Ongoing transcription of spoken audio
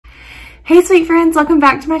Hey sweet friends, welcome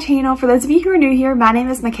back to my channel. For those of you who are new here, my name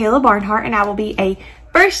is Michaela Barnhart and I will be a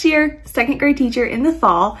first year second grade teacher in the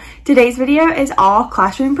fall. Today's video is all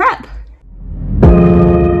classroom prep.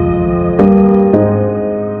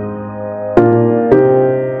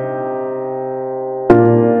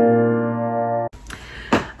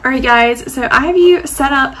 Alright guys, so I have you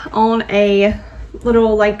set up on a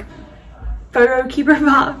little like photo keeper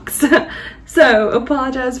box. So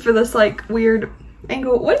apologize for this like weird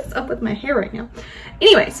angle. What is up with my hair right now?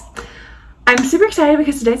 Anyways, I'm super excited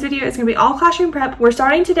because today's video is going to be all classroom prep. We're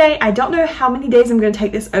starting today. I don't know how many days I'm going to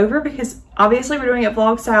take this over because obviously we're doing it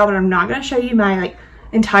vlog style, but I'm not going to show you my like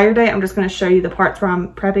entire day. I'm just going to show you the parts where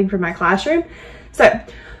I'm prepping for my classroom. So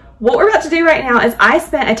what we're about to do right now is I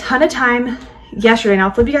spent a ton of time yesterday, and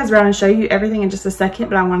I'll flip you guys around and show you everything in just a second,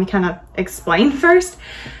 but I want to kind of explain first.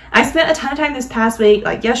 I spent a ton of time this past week,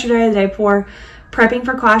 like yesterday, the day before, prepping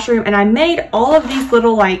for classroom, and I made all of these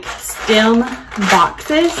little like STEM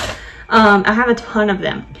boxes. I have a ton of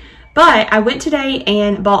them, but I went today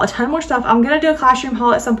and bought a ton more stuff. I'm gonna do a classroom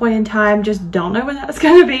haul at some point in time, just don't know when that's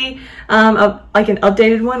gonna be, like an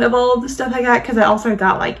updated one of all of the stuff I got, because I also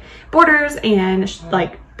got like borders and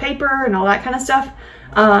like paper and all that kind of stuff.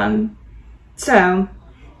 So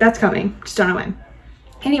that's coming, just don't know when.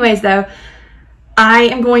 Anyways though, I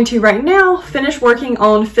am going to right now finish working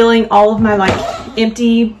on filling all of my like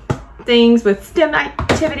empty things with STEM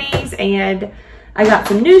activities, and I got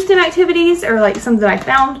some new STEM activities, or like some that I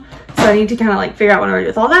found, so I need to kind of like figure out what I'm gonna do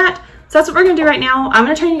with all that. So that's what we're gonna do right now. I'm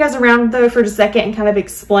gonna turn you guys around though for just a second and kind of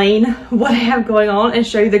explain what I have going on and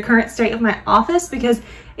show you the current state of my office, because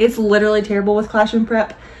it's literally terrible with classroom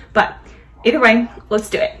prep. But either way, let's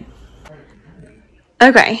do it.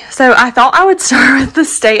 Okay, so I thought I would start with the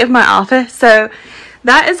state of my office. So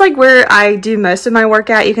that is like where I do most of my work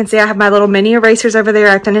at. You can see I have my little mini erasers over there.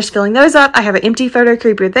 I finished filling those up. I have an empty photo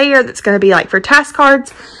creeper there that's going to be like for task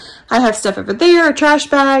cards. I have stuff over there, a trash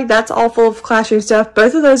bag. That's all full of classroom stuff.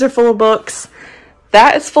 Both of those are full of books.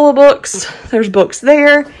 That is full of books. There's books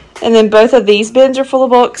there. And then both of these bins are full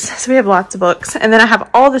of books. So we have lots of books. And then I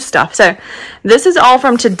have all this stuff. So this is all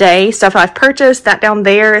from today, stuff I've purchased. That down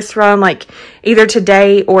there is from like either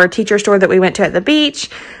today or a teacher store that we went to at the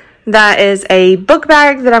beach. That is a book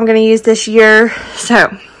bag that I'm going to use this year.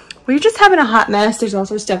 So we're just having a hot mess. There's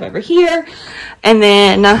also stuff over here. And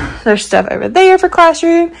then there's stuff over there for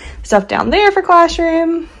classroom. Stuff down there for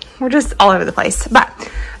classroom. We're just all over the place. But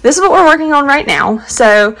this is what we're working on right now.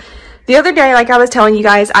 So the other day, like I was telling you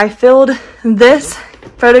guys, I filled this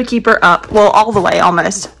photo keeper up. Well, all the way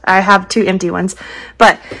almost. I have two empty ones.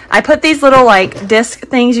 But I put these little like disc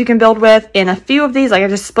things you can build with in a few of these. Like I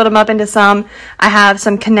just split them up into some. I have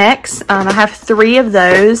some connects. I have 3 of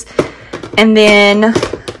those. And then,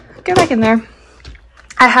 go back in there.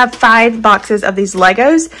 I have 5 boxes of these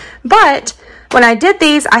Legos. But when I did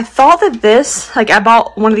these, I thought that this, like I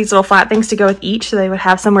bought one of these little flat things to go with each so they would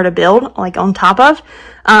have somewhere to build, like on top of.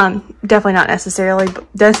 Definitely not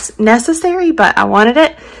necessary, but I wanted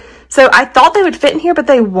it. So I thought they would fit in here, but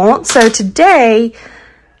they won't. So today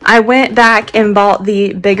I went back and bought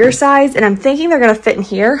the bigger size, and I'm thinking they're going to fit in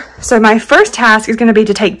here. So my first task is going to be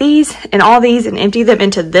to take these and all these and empty them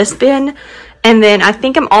into this bin. And then I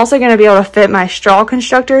think I'm also going to be able to fit my straw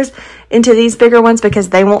constructors into these bigger ones because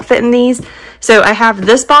they won't fit in these. So I have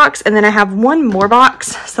this box, and then I have one more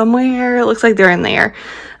box somewhere. It looks like they're in there.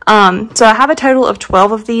 So I have a total of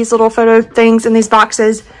 12 of these little photo things in these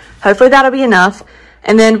boxes. Hopefully that'll be enough.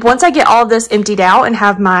 And then once I get all of this emptied out and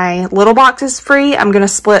have my little boxes free, I'm going to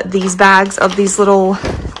split these bags of these little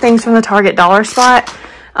things from the Target dollar spot.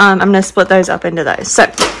 I'm going to split those up into those. So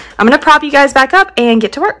I'm going to prop you guys back up and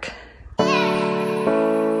get to work.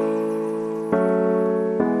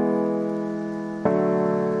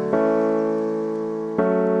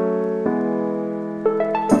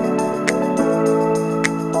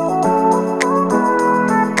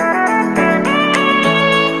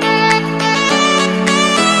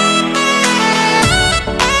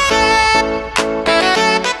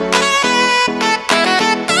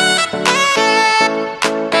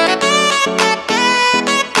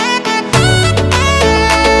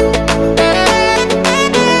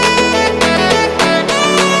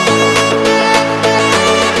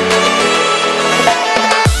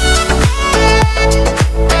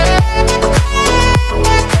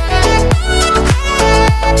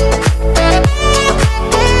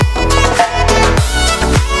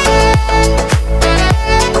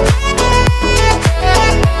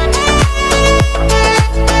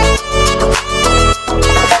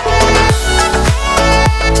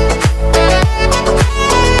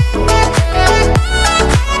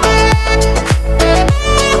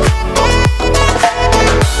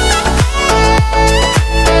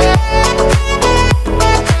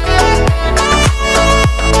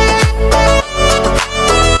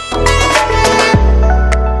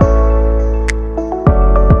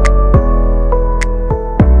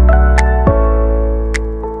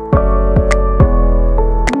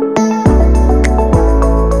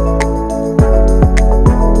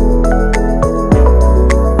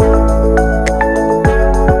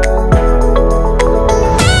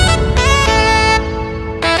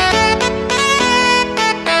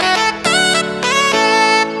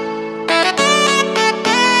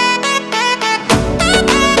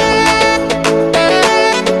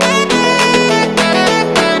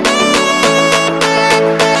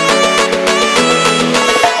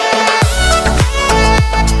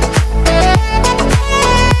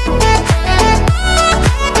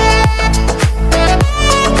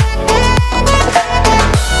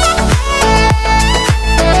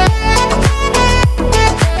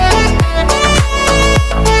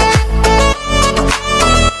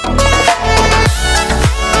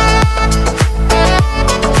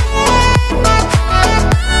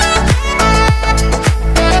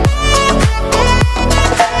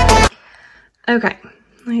 Okay,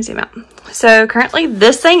 let me zoom out. So currently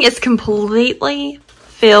this thing is completely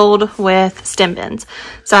filled with stem bins.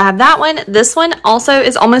 So I have that one. This one also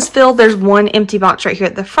is almost filled. There's one empty box right here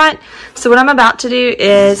at the front. So what I'm about to do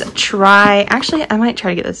is try, actually I might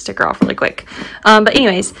try to get this sticker off really quick. But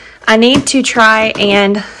anyways, I need to try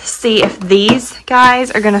and see if these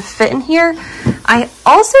guys are gonna fit in here. I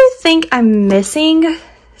also think I'm missing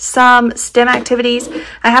some STEM activities.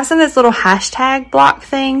 I have some of those little hashtag block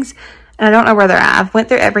things, and I don't know where they're at. I've went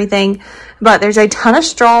through everything, but there's a ton of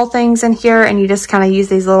straw things in here, and you just kind of use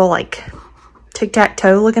these little like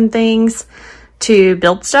tic-tac-toe looking things to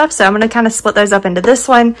build stuff. So I'm going to kind of split those up into this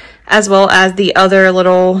one as well as the other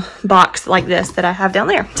little box like this that I have down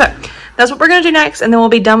there. So that's what we're going to do next, and then we'll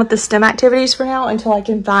be done with the STEM activities for now until I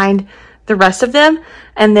can find the rest of them,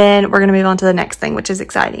 and then we're going to move on to the next thing, which is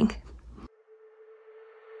exciting.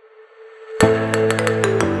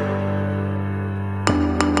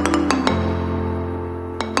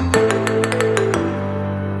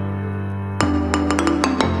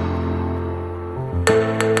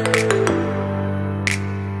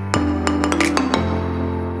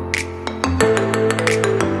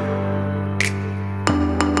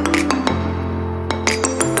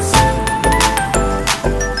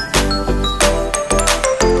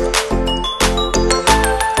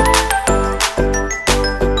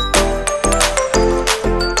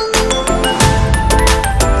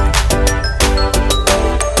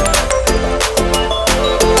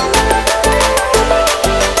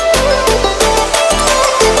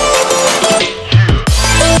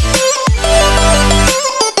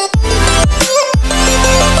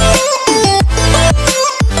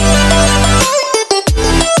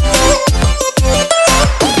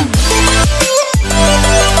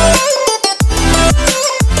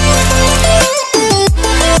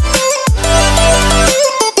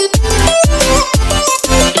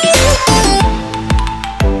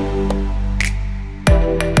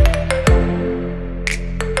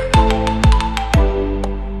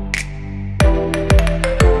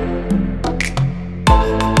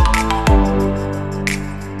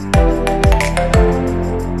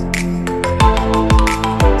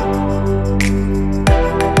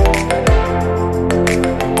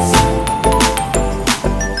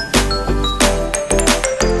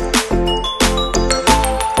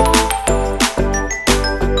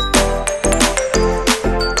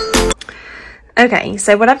 Okay,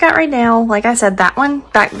 so what I've got right now, like I said, that one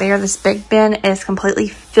back there, this big bin is completely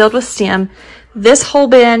filled with stem. This whole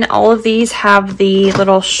bin, all of these have the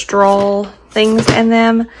little straw things in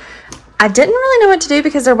them. I didn't really know what to do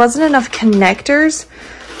because there wasn't enough connectors.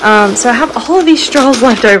 So I have all of these straws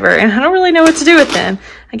left over and I don't really know what to do with them.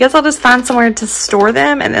 I guess I'll just find somewhere to store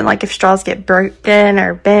them, and then like if straws get broken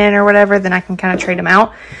or bent or whatever, then I can kind of trade them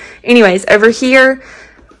out. Anyways, over here,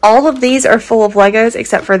 all of these are full of Legos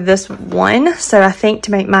except for this one. So I think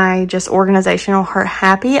to make my just organizational heart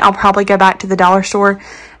happy, I'll probably go back to the dollar store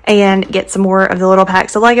and get some more of the little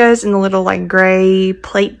packs of Legos and the little like gray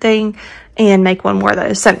plate thing and make one more of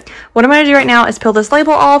those. So what I'm going to do right now is peel this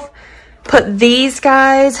label off, put these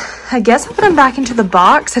guys, I guess I'll put them back into the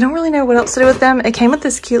box. I don't really know what else to do with them. It came with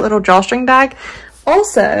this cute little drawstring bag.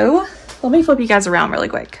 Also, let me flip you guys around really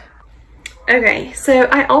quick. Okay, so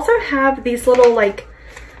I also have these little like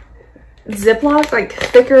Ziploc, like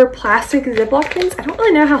thicker plastic Ziploc things. I don't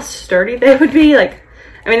really know how sturdy they would be. Like,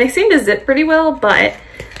 I mean, they seem to zip pretty well, but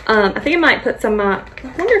I think I might put some, I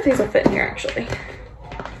wonder if these will fit in here actually.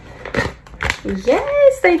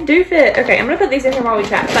 Yes, they do fit. Okay, I'm gonna put these in here while we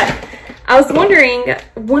chat, but I was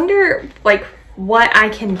wonder like what I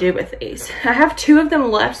can do with these. I have 2 of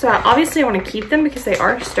them left, so I obviously want to keep them because they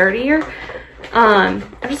are sturdier. I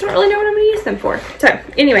just don't really know what I'm going to use them for. So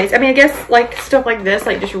anyways, I mean, I guess like stuff like this,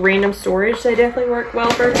 like just random storage, they definitely work well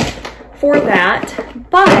for that.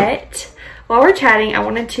 But while we're chatting, I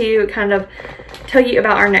wanted to kind of tell you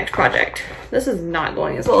about our next project. This is not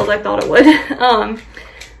going as well as I thought it would.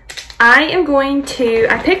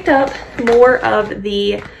 I picked up more of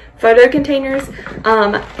the photo containers.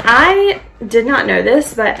 I did not know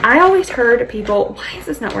this, but I always heard people, why is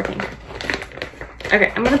this not working?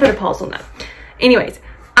 Okay, I'm going to put a pause on that. Anyways,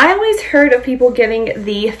 I always heard of people getting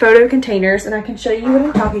the photo containers, and I can show you what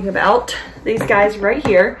I'm talking about. These guys right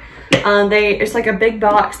here. It's like a big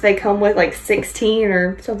box. They come with like 16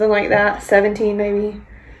 or something like that. 17 maybe.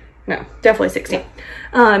 No, definitely 16.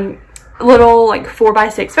 Little like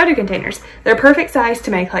 4x6 photo containers. They're perfect size to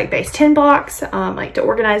make like base 10 blocks, like to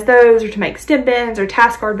organize those or to make stem bins or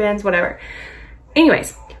task card bins, whatever.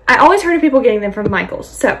 Anyways, I always heard of people getting them from Michael's.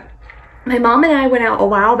 So my mom and I went out a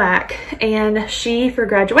while back, and she, for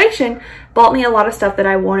graduation, bought me a lot of stuff that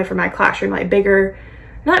I wanted for my classroom, like bigger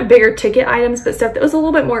not bigger ticket items, but stuff that was a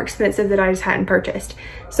little bit more expensive that I just hadn't purchased.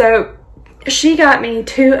 So she got me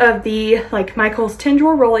 2 of the like Michael's 10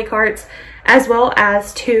 drawer rolly carts, as well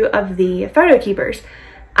as 2 of the photo keepers.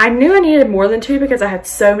 I knew I needed more than 2 because I had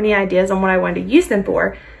so many ideas on what I wanted to use them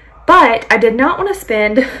for, but I did not want to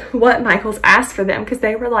spend what Michael's asked for them because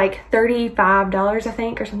they were like $35, I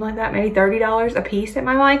think, or something like that, maybe $30 a piece at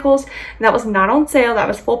my Michael's, and that was not on sale, that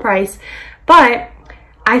was full price. But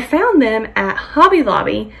I found them at Hobby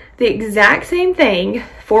Lobby, the exact same thing,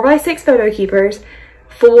 4x6 photo keepers,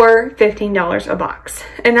 for $15 a box.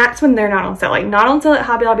 And that's when they're not on sale. Like, not on sale at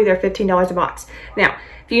Hobby Lobby, they're $15 a box. Now,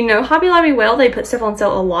 if you know Hobby Lobby well, they put stuff on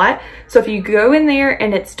sale a lot. So if you go in there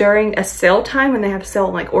and it's during a sale time when they have sale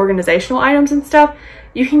on like organizational items and stuff,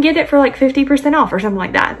 you can get it for like 50% off or something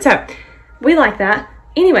like that. So we like that.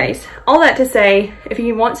 Anyways, all that to say, if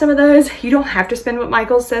you want some of those, you don't have to spend what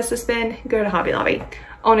Michael says to spend. Go to Hobby Lobby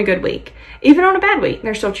on a good week. Even on a bad week,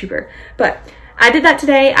 they're still cheaper. But I did that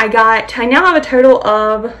today. I now have a total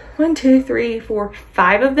of 1, 2, 3, 4,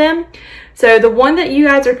 5 of them. So the one that you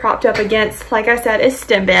guys are propped up against, like I said, is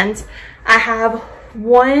stem bins. I have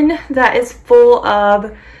one that is full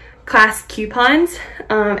of class coupons.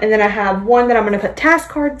 And then I have one that I'm going to put task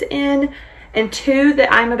cards in, and 2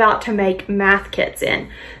 that I'm about to make math kits in.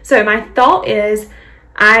 So my thought is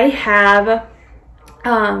I have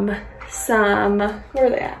some, where are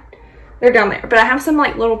they at? They're down there, but I have some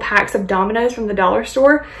like little packs of dominoes from the dollar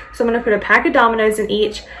store. So I'm gonna put a pack of dominoes in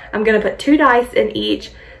each. I'm gonna put 2 dice in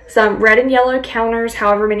each, some red and yellow counters,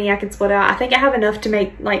 however many I can split out. I think I have enough to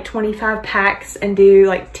make like 25 packs and do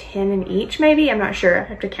like 10 in each maybe. I'm not sure, I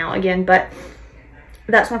have to count again, but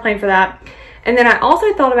that's my plan for that. And then I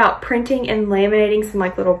also thought about printing and laminating some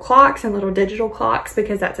like little clocks and little digital clocks,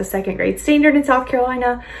 because that's a 2nd grade standard in South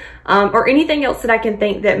Carolina, or anything else that I can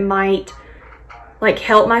think that might like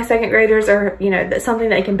help my 2nd graders, or you know, that's something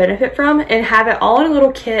they can benefit from, and have it all in a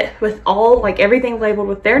little kit with all like everything labeled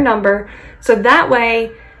with their number. So that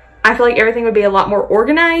way I feel like everything would be a lot more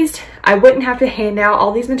organized. I wouldn't have to hand out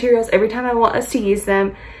all these materials every time I want us to use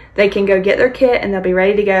them. They can go get their kit and they'll be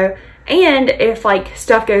ready to go. And if like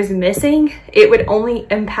stuff goes missing, it would only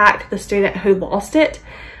impact the student who lost it.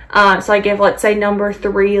 So like if, let's say, number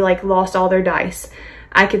 3 like lost all their dice,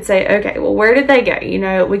 I could say, okay, well, where did they go? You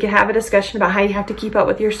know, we could have a discussion about how you have to keep up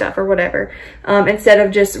with your stuff or whatever, instead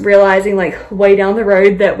of just realizing like way down the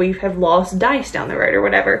road that we have lost dice down the road or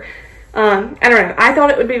whatever. I don't know. I thought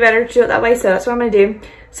it would be better to do it that way, so that's what I'm going to do.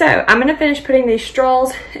 So I'm going to finish putting these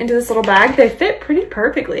straws into this little bag. They fit pretty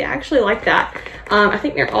perfectly. I actually like that. I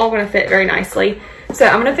think they're all going to fit very nicely. So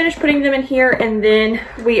I'm going to finish putting them in here, and then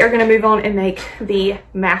we are going to move on and make the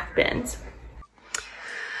math bins.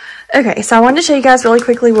 Okay, so I wanted to show you guys really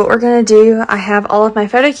quickly what we're going to do. I have all of my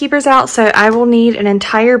photo keepers out, so I will need an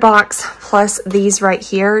entire box plus these right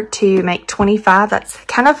here to make 25. That's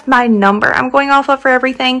kind of my number I'm going off of for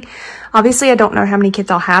everything. Obviously, I don't know how many kids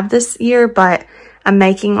I'll have this year, but I'm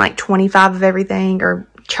making like 25 of everything, or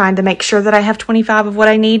trying to make sure that I have 25 of what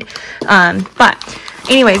I need. But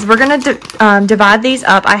anyways, we're going to divide these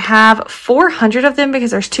up. I have 400 of them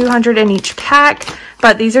because there's 200 in each pack,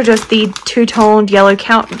 but these are just the two-toned yellow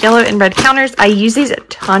and red counters. I use these a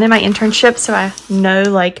ton in my internship, so I know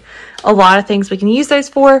like a lot of things we can use those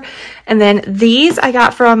for. And then these I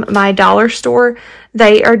got from my dollar store.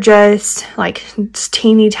 They are just like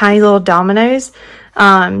teeny tiny little dominoes.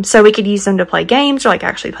 So we could use them to play games, or like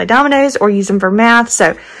actually play dominoes, or use them for math.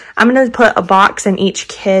 So I'm going to put a box in each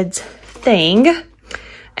kid's thing.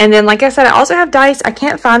 And then, like I said, I also have dice. I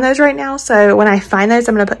can't find those right now, so when I find those,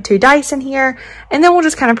 I'm going to put 2 dice in here, and then we'll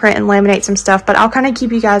just kind of print and laminate some stuff. But I'll kind of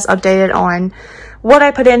keep you guys updated on what I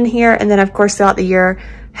put in here, and then, of course, throughout the year,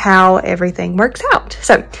 how everything works out.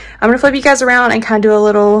 So I'm going to flip you guys around and kind of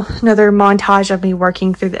do another montage of me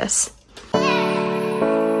working through this.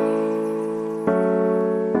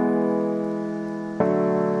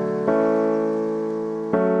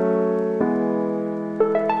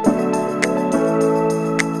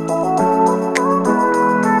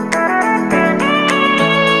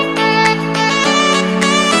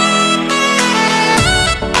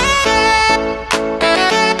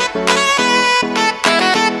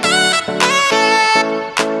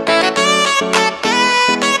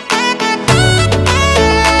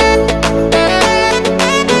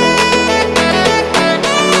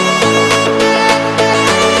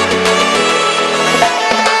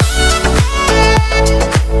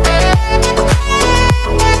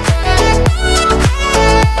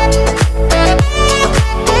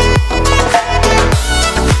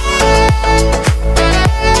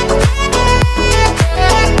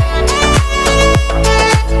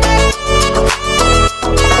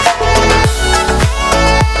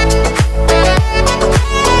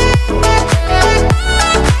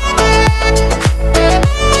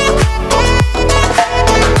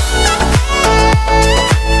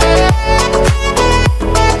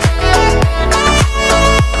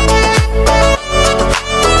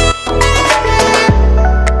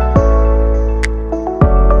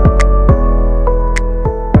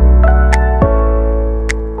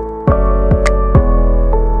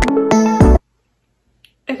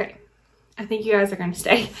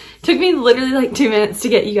 trying to stay. Took me literally like 2 minutes to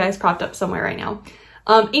get you guys propped up somewhere right now.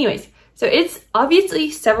 Anyways, so it's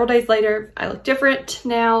obviously several days later. I look different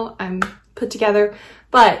now. I'm put together.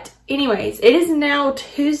 But anyways, it is now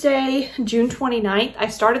Tuesday, June 29th. I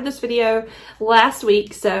started this video last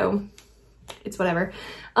week, so it's whatever.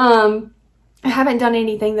 I haven't done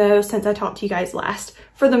anything though since I talked to you guys last,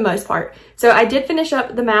 for the most part. So I did finish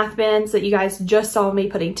up the math bins that you guys just saw me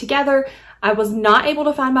putting together. I was not able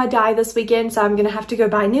to find my die this weekend, so I'm gonna have to go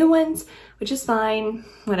buy new ones, which is fine,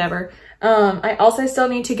 whatever. I also still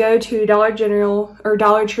need to go to Dollar General or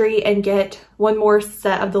Dollar Tree and get one more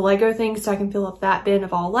set of the Lego things so I can fill up that bin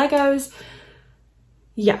of all Legos.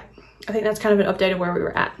 Yeah, I think that's kind of an update of where we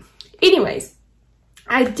were at. Anyways,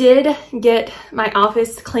 I did get my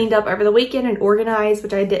office cleaned up over the weekend and organized,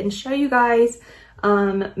 which I didn't show you guys,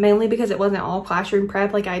 mainly because it wasn't all classroom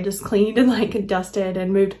prep. Like, I just cleaned and like dusted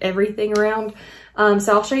and moved everything around.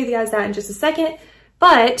 So I'll show you guys that in just a second,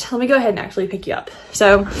 but let me go ahead and actually pick you up.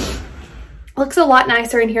 So looks a lot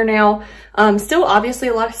nicer in here now. Still obviously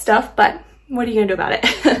a lot of stuff, but what are you gonna do about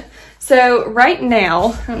it? So right now,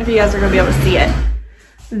 I don't know if you guys are gonna be able to see it.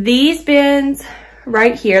 These bins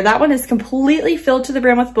right here, that one is completely filled to the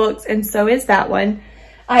brim with books, and so is that one.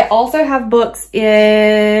 I also have books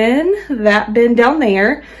in that bin down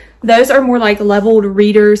there. Those are more like leveled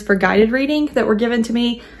readers for guided reading that were given to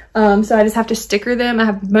me. So I just have to sticker them. I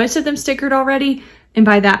have most of them stickered already, and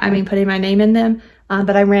by that I mean putting my name in them.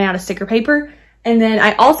 But I ran out of sticker paper. And then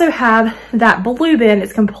I also have that blue bin.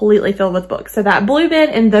 It's completely filled with books. So that blue bin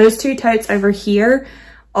and those two totes over here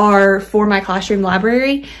are for my classroom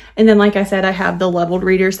library. And then, like I said, I have the leveled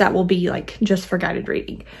readers that will be like just for guided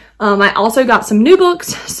reading. I also got some new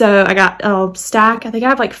books. So I got a stack. I think I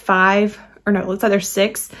have like 5, or no, it looks like there's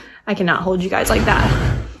 6. I cannot hold you guys like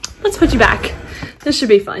that. Let's put you back. This should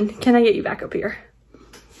be fun. Can I get you back up here?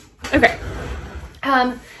 Okay.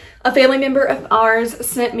 A family member of ours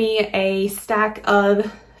sent me a stack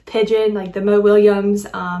of Pigeon, like the Mo Williams,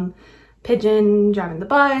 Pigeon driving the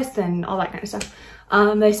bus and all that kind of stuff.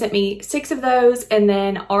 They sent me 6 of those, and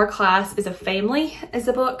then Our Class is a Family is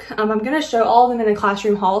the book. I'm gonna show all of them in the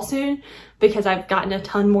classroom haul soon because I've gotten a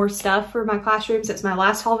ton more stuff for my classroom since my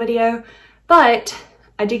last haul video, but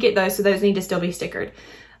I did get those, so those need to still be stickered.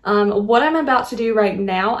 What I'm about to do right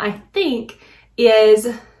now, I think, is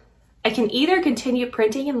I can either continue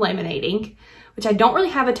printing and laminating, which I don't really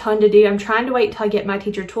have a ton to do. I'm trying to wait till I get my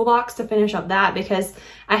teacher toolbox to finish up that because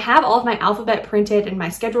I have all of my alphabet printed and my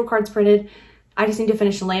schedule cards printed. I just need to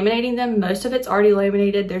finish laminating them. Most of it's already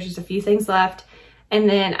laminated. There's just a few things left. And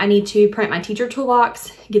then I need to print my teacher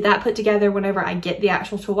toolbox, get that put together whenever I get the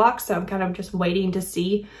actual toolbox. So I'm kind of just waiting to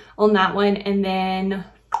see on that one. And then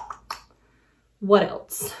what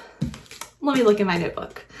else? Let me look in my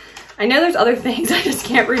notebook. I know there's other things, I just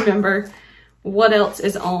can't remember what else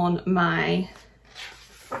is on my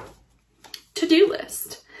to-do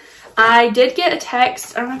list. I did get a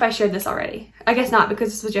text. I don't know if I shared this already. I guess not, because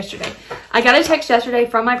this was yesterday. I got a text yesterday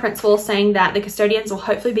from my principal saying that the custodians will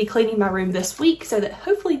hopefully be cleaning my room this week so that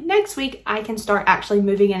hopefully next week I can start actually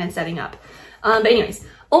moving in and setting up. But anyways,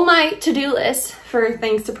 on my to-do list for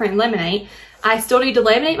things to print and laminate, I still need to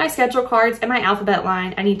laminate my schedule cards and my alphabet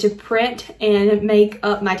line. I need to print and make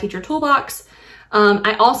up my teacher toolbox.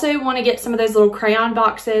 I also want to get some of those little crayon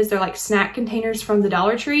boxes. They're like snack containers from the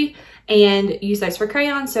Dollar Tree, and use those for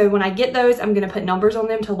crayons. So when I get those, I'm going to put numbers on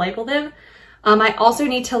them to label them. I also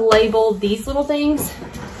need to label these little things.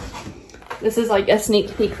 This is like a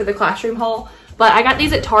sneak peek for the classroom haul. But I got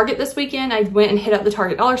these at Target this weekend. I went and hit up the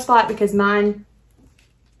Target dollar spot because mine...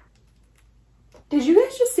 Did you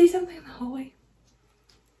guys just see something in the hallway?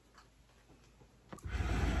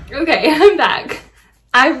 Okay, I'm back.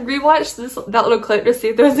 I rewatched that little clip to see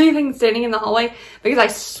if there was anything standing in the hallway because I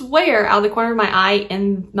swear out of the corner of my eye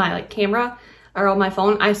in my like camera or on my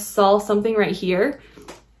phone, I saw something right here.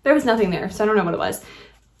 There was nothing there, so I don't know what it was.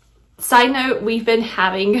 Side note, we've been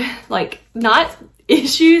having like not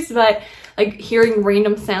issues, but like hearing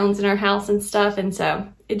random sounds in our house and stuff, and so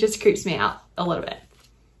it just creeps me out a little bit.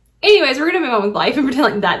 Anyways, we're gonna move on with life and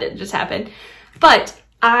pretend like that didn't just happen. But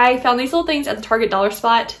I found these little things at the Target dollar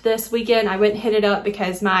spot this weekend. I went and hit it up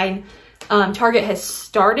because my Target has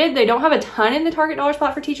started. They don't have a ton in the Target dollar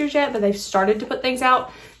spot for teachers yet, but they've started to put things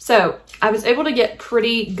out. So I was able to get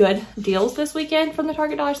pretty good deals this weekend from the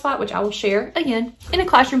Target dollar spot, which I will share again in a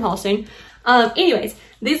classroom haul soon. Anyways,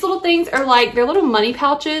 these little things are like, they're little money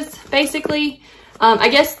pouches, basically. I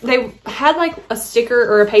guess they had like a sticker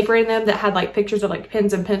or a paper in them that had like pictures of like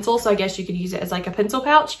pens and pencils. So I guess you could use it as like a pencil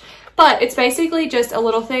pouch, but it's basically just a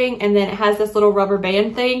little thing. And then it has this little rubber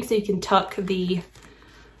band thing so you can tuck the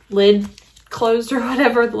lid closed or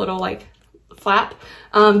whatever, the little like flap.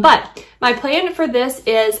 But my plan for this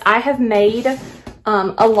is I have made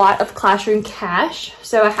a lot of classroom cash.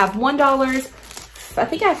 So I have $1, I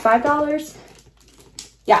think I have $5.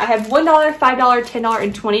 Yeah, I have $1, $5, $10,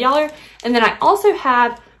 and $20. And then I also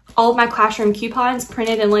have all of my classroom coupons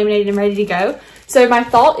printed and laminated and ready to go. So my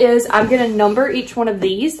thought is I'm gonna number each one of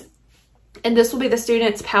these, and this will be the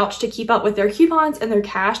student's pouch to keep up with their coupons and their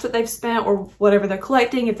cash that they've spent or whatever they're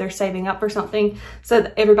collecting if they're saving up for something, so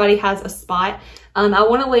that everybody has a spot. I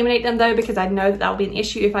want to laminate them though, because I know that will be an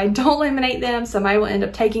issue if I don't laminate them. Somebody will end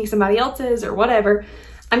up taking somebody else's or whatever.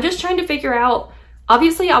 I'm just trying to figure out,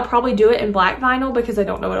 obviously I'll probably do it in black vinyl because I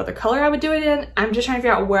don't know what other color I would do it in. I'm just trying to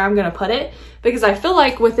figure out where I'm going to put it, because I feel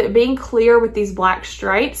like with it being clear with these black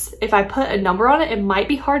stripes, if I put a number on it, it might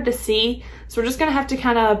be hard to see. So we're just going to have to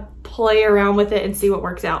kind of play around with it and see what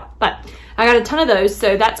works out. But I got a ton of those,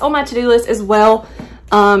 so that's on my to-do list as well.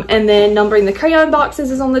 And then numbering the crayon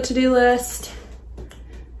boxes is on the to-do list.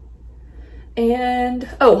 And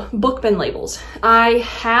oh, book bin labels. I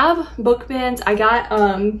have book bins. I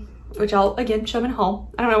got which I'll again show them in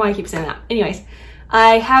haul. I don't know why I keep saying that. Anyways,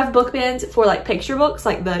 I have book bins for like picture books,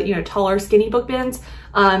 like the, you know, taller skinny book bins.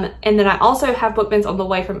 And then I also have book bins on the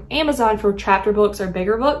way from Amazon for chapter books or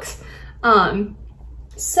bigger books.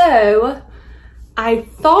 So I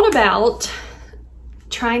thought about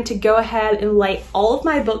trying to go ahead and lay all of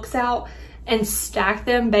my books out and stack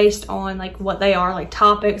them based on like what they are, like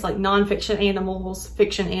topics, like nonfiction animals,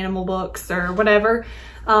 fiction animal books or whatever,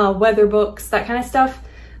 weather books, that kind of stuff.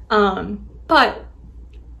 But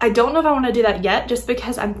I don't know if I want to do that yet, just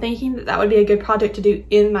because I'm thinking that that would be a good project to do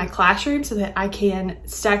in my classroom so that I can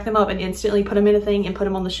stack them up and instantly put them in a thing and put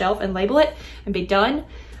them on the shelf and label it and be done.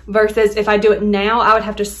 Versus if I do it now, I would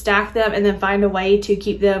have to stack them and then find a way to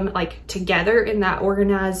keep them like together in that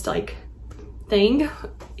organized like thing,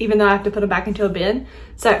 even though I have to put them back into a bin.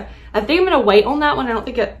 So I think I'm gonna wait on that one. I don't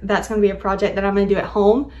think that's gonna be a project that I'm gonna do at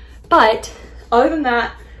home. But other than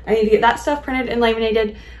that, I need to get that stuff printed and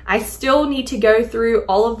laminated. I still need to go through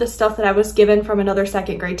all of the stuff that I was given from another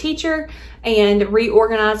second grade teacher and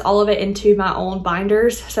reorganize all of it into my own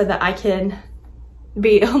binders so that I can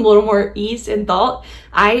be a little more eased in thought.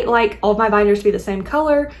 I like all of my binders to be the same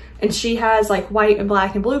color, and she has like white and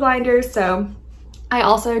black and blue binders. So I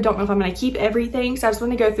also don't know if I'm going to keep everything. So I just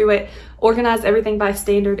want to go through it, organize everything by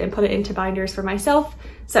standard and put it into binders for myself.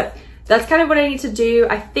 So that's kind of what I need to do.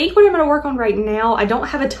 I think what I'm going to work on right now, I don't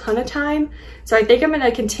have a ton of time. So I think I'm going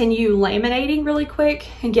to continue laminating really quick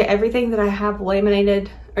and get everything that I have laminated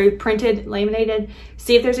or printed, laminated,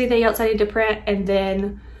 see if there's anything else I need to print, and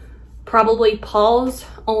then probably pause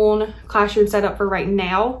on classroom setup for right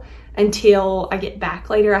now until I get back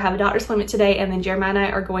later. I have a doctor's appointment today, and then Jeremiah and I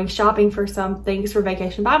are going shopping for some things for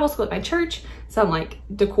Vacation Bible School at my church, some like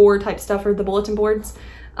decor type stuff for the bulletin boards.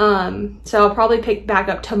 So I'll probably pick back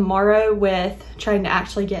up tomorrow with trying to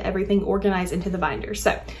actually get everything organized into the binder.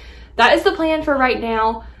 So that is the plan for right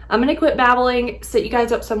now. I'm gonna quit babbling, sit you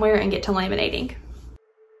guys up somewhere, and get to laminating.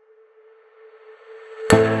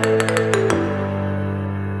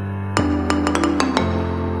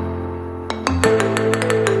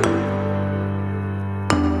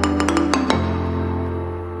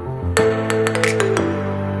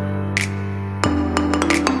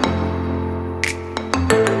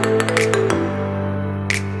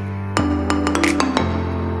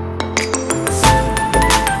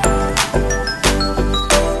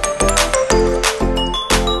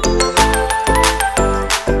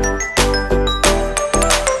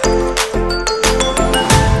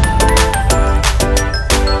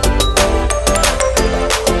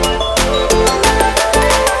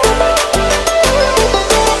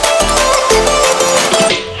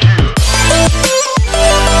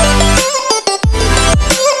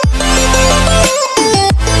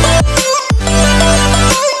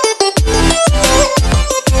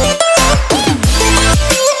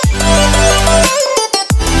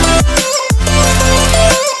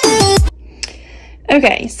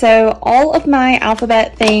 Okay, so all of my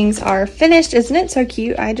alphabet things are finished. Isn't it so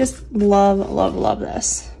cute? I just love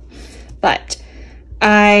this. But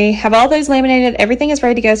I have all those laminated. Everything is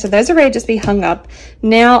ready to go. So those are ready to just be hung up.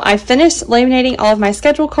 Now I finished laminating all of my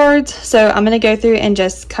schedule cards. So I'm going to go through and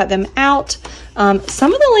just cut them out.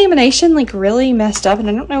 Some of the lamination like really messed up, and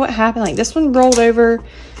I don't know what happened. Like this one rolled over.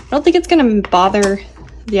 I don't think it's going to bother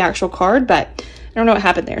the actual card, but I don't know what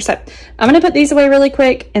happened there. So I'm going to put these away really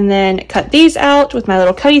quick and then cut these out with my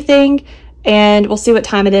little cutty thing, and we'll see what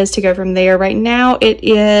time it is to go from there. Right now it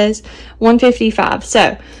is 1:55.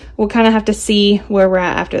 So we'll kind of have to see where we're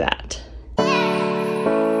at after that.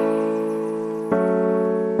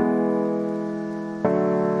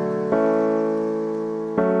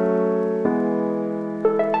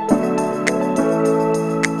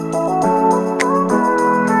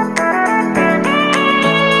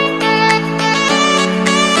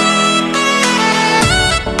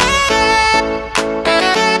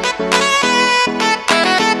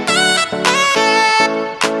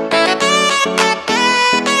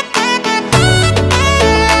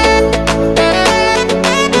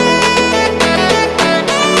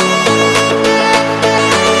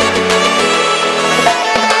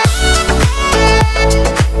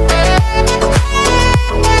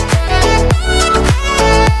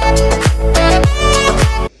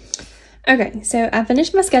 Okay, so I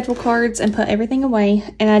finished my schedule cards and put everything away,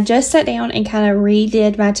 and I just sat down and kind of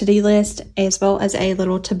redid my to-do list as well as a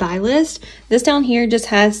little to-buy list. This down here just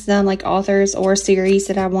has some like authors or series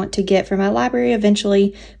that I want to get for my library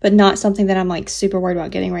eventually, but not something that I'm like super worried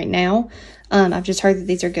about getting right now. I've just heard that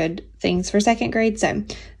these are good things for second grade, so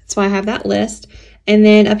that's why I have that list. And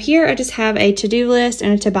then up here, I just have a to-do list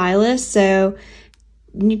and a to-buy list, so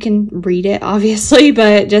you can read it obviously,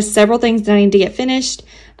 but just several things that I need to get finished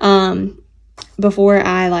before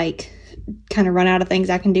I like kind of run out of things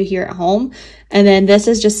I can do here at home. And then this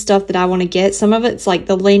is just stuff that I want to get. Some of it's like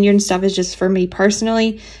the lanyard and stuff is just for me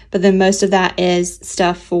personally, but then most of that is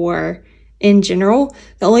stuff for in general.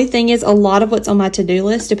 The only thing is a lot of what's on my to-do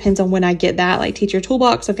list depends on when I get that, like teacher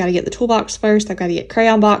toolbox. I've got to get the toolbox first. I've got to get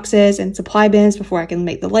crayon boxes and supply bins before I can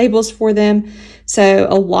make the labels for them. So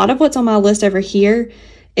a lot of what's on my list over here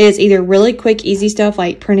is either really quick, easy stuff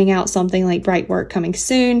like printing out something like Bright Work coming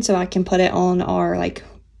soon so I can put it on our like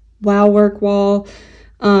Wow Work wall.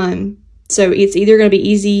 So it's either going to be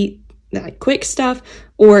easy, like quick stuff,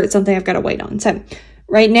 or it's something I've got to wait on. So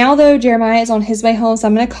right now though, Jeremiah is on his way home, so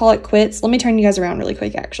I'm going to call it quits. Let me turn you guys around really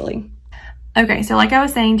quick actually. Okay, so like I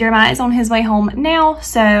was saying, Jeremiah is on his way home now,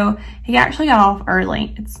 so he actually got off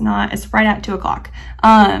early. It's right at 2 o'clock.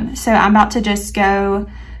 So I'm about to just go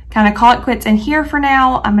kind of call it quits in here for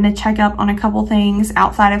now. I'm going to check up on a couple things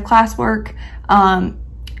outside of classwork, and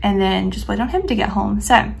then just wait on him to get home.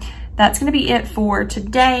 So that's going to be it for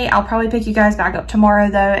today. I'll probably pick you guys back up tomorrow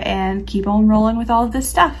though and keep on rolling with all of this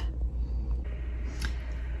stuff.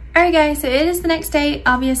 Alright guys, so it is the next day.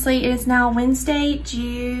 Obviously it is now Wednesday,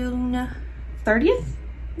 June 30th?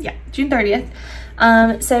 Yeah, June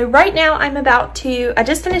 30th. So right now I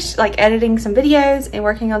just finished like editing some videos and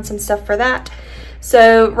working on some stuff for that.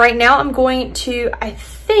 So right now I'm going to, I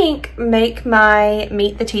think, make my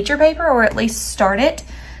Meet the Teacher paper, or at least start it.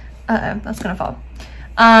 That's gonna fall.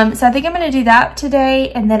 So I think I'm gonna do that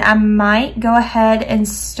today, and then I might go ahead and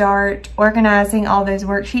start organizing all those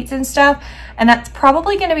worksheets and stuff. And that's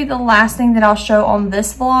probably gonna be the last thing that I'll show on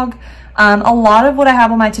this vlog. A lot of what I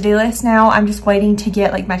have on my to-do list now, I'm just waiting to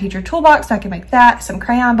get like my teacher toolbox so I can make that, some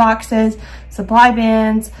crayon boxes, supply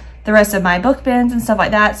bins, the rest of my book bins and stuff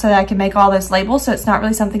like that, so that I can make all those labels. So it's not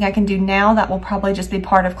really something I can do now. That will probably just be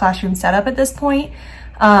part of classroom setup at this point.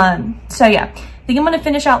 So yeah, I think I'm going to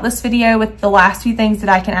finish out this video with the last few things that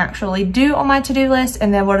I can actually do on my to-do list,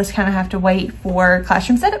 and then we'll just kind of have to wait for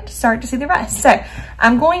classroom setup to start to see the rest. So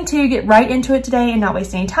I'm going to get right into it today and not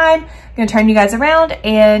waste any time. I'm going to turn you guys around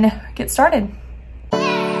and get started.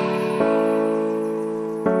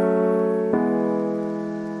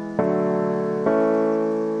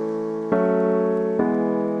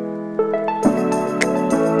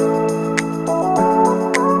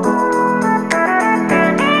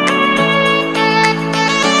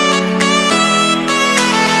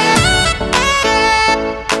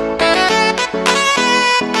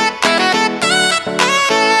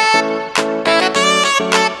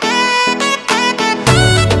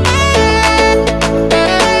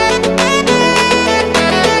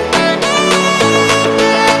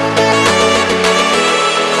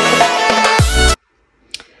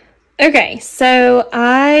 Okay, so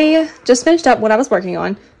I just finished up what I was working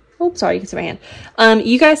on. Oops, sorry, you can see my hand.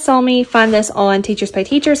 You guys saw me find this on Teachers Pay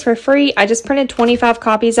Teachers for free. I just printed 25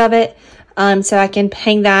 copies of it, so I can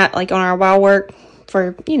hang that like on our Wow Work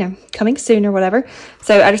for, you know, coming soon or whatever.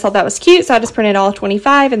 So I just thought that was cute, so I just printed all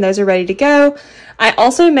 25, and those are ready to go. I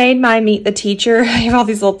also made my Meet the Teacher. I have all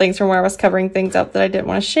these little things from where I was covering things up that I didn't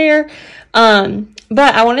want to share.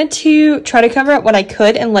 But I wanted to try to cover up what I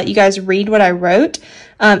could and let you guys read what I wrote.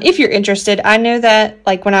 If you're interested, I know that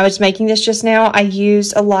like when I was making this just now, I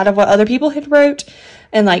used a lot of what other people had wrote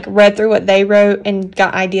and like read through what they wrote and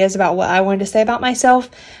got ideas about what I wanted to say about myself.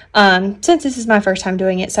 Since this is my first time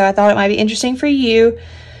doing it, so I thought it might be interesting for you.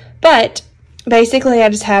 But basically I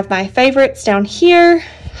just have my favorites down here.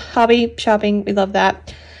 Hobby shopping, we love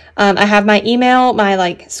that. I have my email, my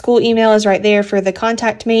like school email is right there for the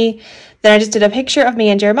contact me. Then I just did a picture of me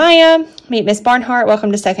and Jeremiah, meet Miss Barnhart,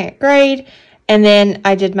 welcome to second grade. And then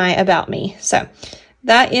I did my about me. So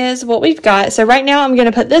that is what we've got. So right now I'm going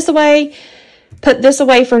to put this away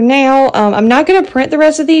for now. I'm not going to print the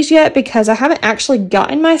rest of these yet because I haven't actually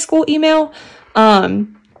gotten my school email.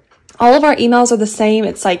 All of our emails are the same.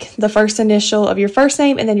 It's like the first initial of your first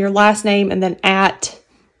name and then your last name and then @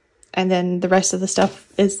 and then the rest of the stuff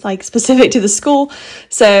is like specific to the school.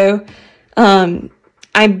 So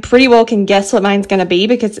I pretty well can guess what mine's going to be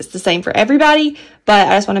because it's the same for everybody, but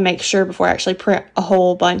I just want to make sure before I actually print a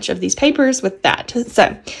whole bunch of these papers with that.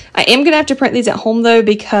 So I am going to have to print these at home though,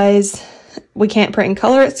 because we can't print in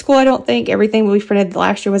color at school, I don't think. Everything we printed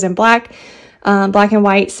last year was in black and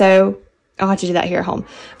white, so I'll have to do that here at home.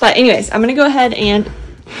 But anyways, I'm going to go ahead and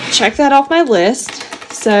check that off my list.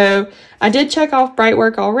 So I did check off Bright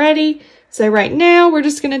Work already. So right now we're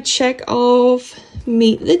just going to check off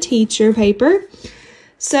Meet the Teacher paper.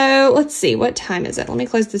 So let's see, what time is it? Let me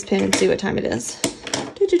close this pen and see what time it is.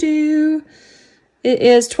 It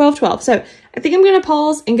is 12:12. So I think I'm going to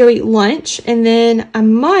pause and go eat lunch, and then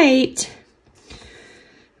I'm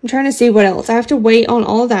trying to see what else. I have to wait on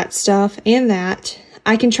all that stuff and that.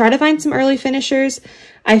 I can try to find some early finishers.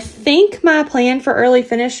 I think my plan for early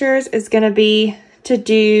finishers is going to be to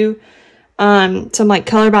do some like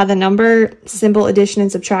color by the number, simple addition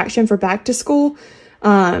and subtraction for back to school.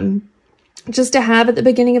 Just to have at the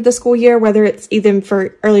beginning of the school year, whether it's either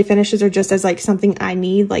for early finishes or just as like something I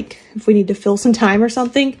need, like if we need to fill some time or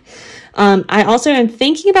something. I also am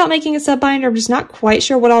thinking about making a sub binder. I'm just not quite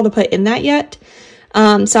sure what all to put in that yet.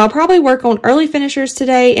 So I'll probably work on early finishers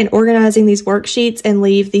today and organizing these worksheets and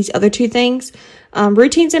leave these other two things.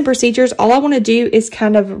 Routines and procedures, all I want to do is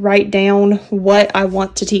kind of write down what I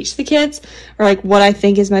want to teach the kids, or like what I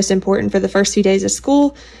think is most important for the first few days of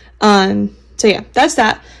school. So yeah, that's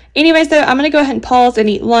that. Anyways, though, I'm going to go ahead and pause and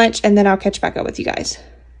eat lunch, and then I'll catch back up with you guys.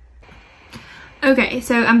 Okay,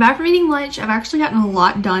 so I'm back from eating lunch. I've actually gotten a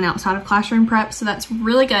lot done outside of classroom prep, so that's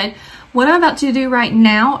really good. What I'm about to do right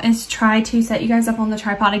now is try to set you guys up on the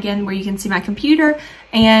tripod again where you can see my computer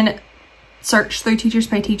and search through Teachers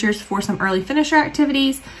Pay Teachers for some early finisher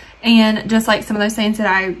activities and just like some of those things that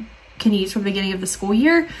I can use for the beginning of the school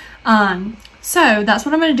year. So that's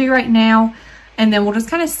what I'm going to do right now. And then we'll just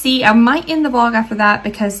kind of see. I might end the vlog after that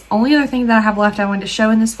because only other thing that I have left I wanted to show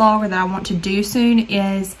in this vlog or that I want to do soon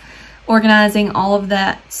is organizing all of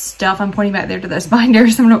that stuff. I'm pointing back there to those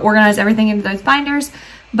binders. I'm going to organize everything into those binders.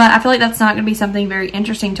 But I feel like that's not going to be something very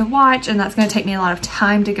interesting to watch, and that's going to take me a lot of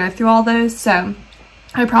time to go through all those. So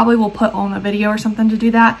I probably will put on a video or something to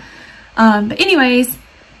do that. But anyways,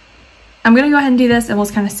 I'm going to go ahead and do this, and we'll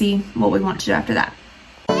kind of see what we want to do after that.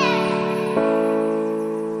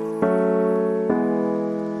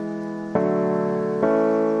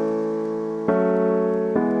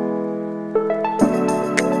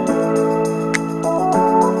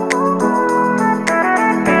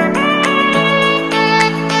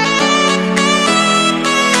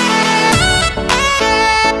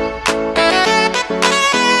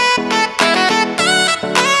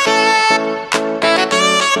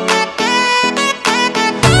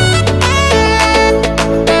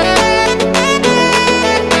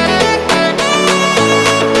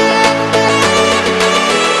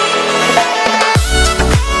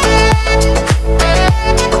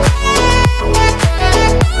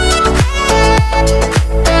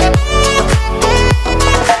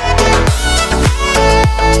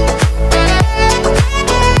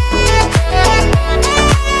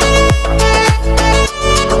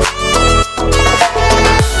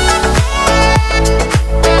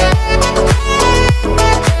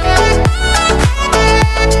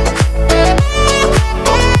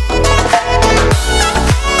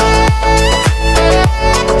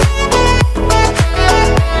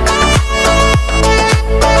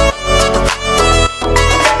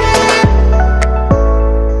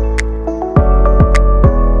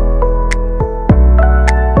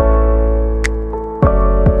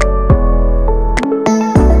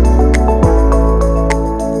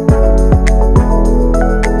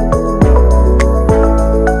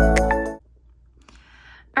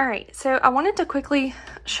 So I wanted to quickly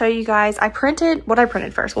show you guys, I printed what I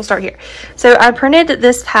printed first. We'll start here. So I printed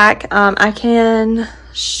this pack. I can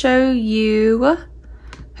show you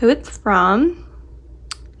who it's from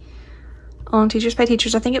on Teachers Pay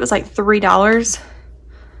Teachers. I think it was like $3.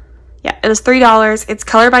 Yeah, it was $3. It's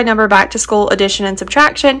color by number back to school addition and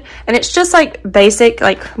subtraction. And it's just like basic,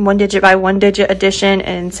 like 1 digit by 1 digit addition,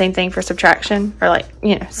 and same thing for subtraction, or like,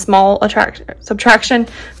 you know, small subtraction,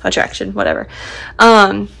 whatever.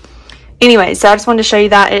 Anyway, so I just wanted to show you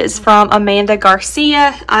that. It is from Amanda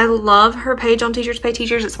Garcia. I love her page on Teachers Pay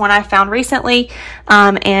Teachers. It's one I found recently,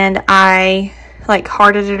 and I like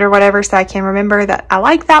hearted it or whatever, so I can remember that I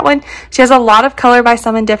like that one. She has a lot of color by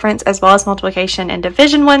sum and difference, as well as multiplication and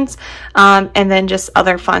division ones, and then just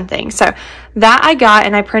other fun things. So that I got,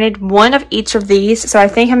 and I printed one of each of these. So I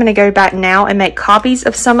think I'm going to go back now and make copies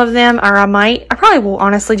of some of them, or I probably will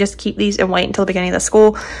honestly just keep these and wait until the beginning of the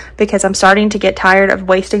school, because I'm starting to get tired of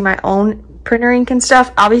wasting my own printer ink and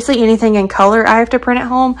stuff. Obviously anything in color I have to print at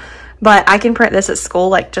home, but I can print this at school,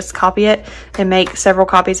 like just copy it and make several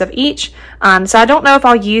copies of each. So I don't know if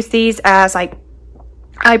I'll use these as like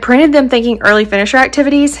I printed them thinking early finisher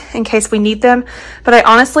activities in case we need them, but I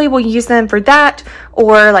honestly will use them for that,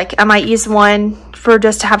 or like I might use one for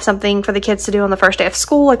just to have something for the kids to do on the first day of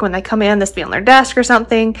school, like when they come in, this be on their desk or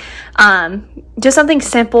something. Just something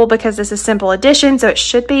simple, because this is simple addition, so it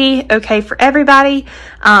should be okay for everybody.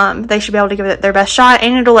 They should be able to give it their best shot,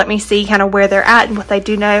 and it'll let me see kind of where they're at and what they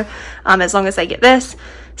do know, as long as they get this.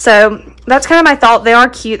 So that's kind of my thought. They are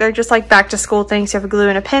cute. They're just like back to school things. You have a glue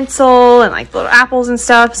and a pencil and like little apples and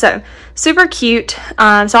stuff. So super cute. So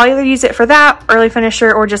I'll either use it for that, early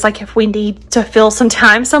finisher, or just like if we need to fill some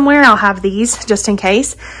time somewhere, I'll have these just in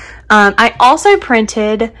case. I also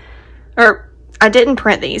printed, or I didn't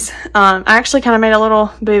print these. I actually kind of made a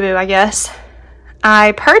little boo-boo, I guess.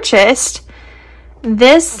 I purchased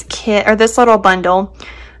this kit, or this little bundle,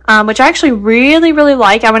 which I actually really, really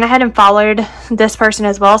like. I went ahead and followed this person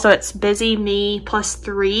as well. So it's Busy Me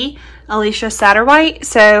 +3, Alicia Satterwhite.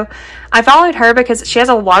 So I followed her because she has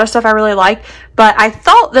a lot of stuff I really like, but I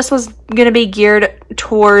thought this was going to be geared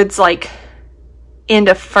towards like end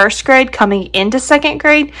of first grade coming into second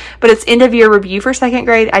grade, but it's end of year review for second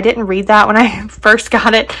grade. I didn't read that when I first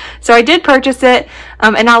got it. So I did purchase it,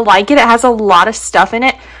 and I like it. It has a lot of stuff in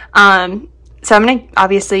it. So I'm going to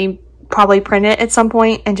obviously probably print it at some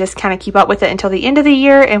point and just kind of keep up with it until the end of the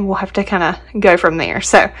year, and we'll have to kind of go from there.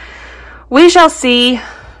 So we shall see.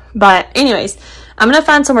 But anyways, I'm going to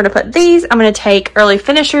find somewhere to put these. I'm going to take early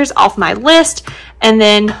finishers off my list, and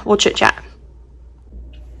then we'll chit chat.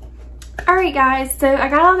 All right, guys, so I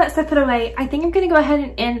got all that stuff put away. I think I'm going to go ahead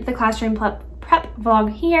and end the classroom prep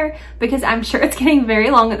vlog here, because I'm sure it's getting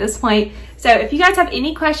very long at this point. So if you guys have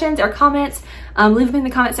any questions or comments, leave them in the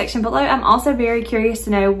comment section below. I'm also very curious to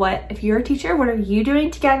know if you're a teacher, what are you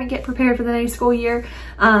doing to get prepared for the next school year?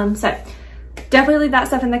 So definitely leave that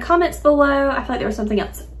stuff in the comments below. I feel like there was something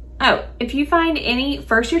else. Oh, if you find any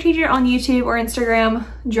first year teacher on YouTube or Instagram,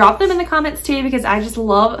 drop them in the comments too, because I just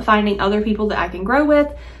love finding other people that I can grow with.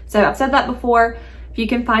 So I've said that before. If you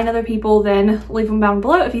can find other people, then leave them down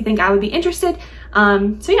below if you think I would be interested.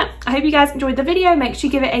 So yeah, I hope you guys enjoyed the video. Make sure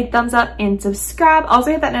you give it a thumbs up and subscribe.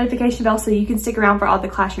 Also hit that notification bell so you can stick around for all the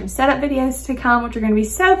classroom setup videos to come, which are going to be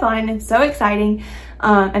so fun and so exciting.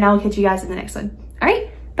 And I will catch you guys in the next one. All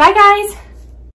right, bye guys.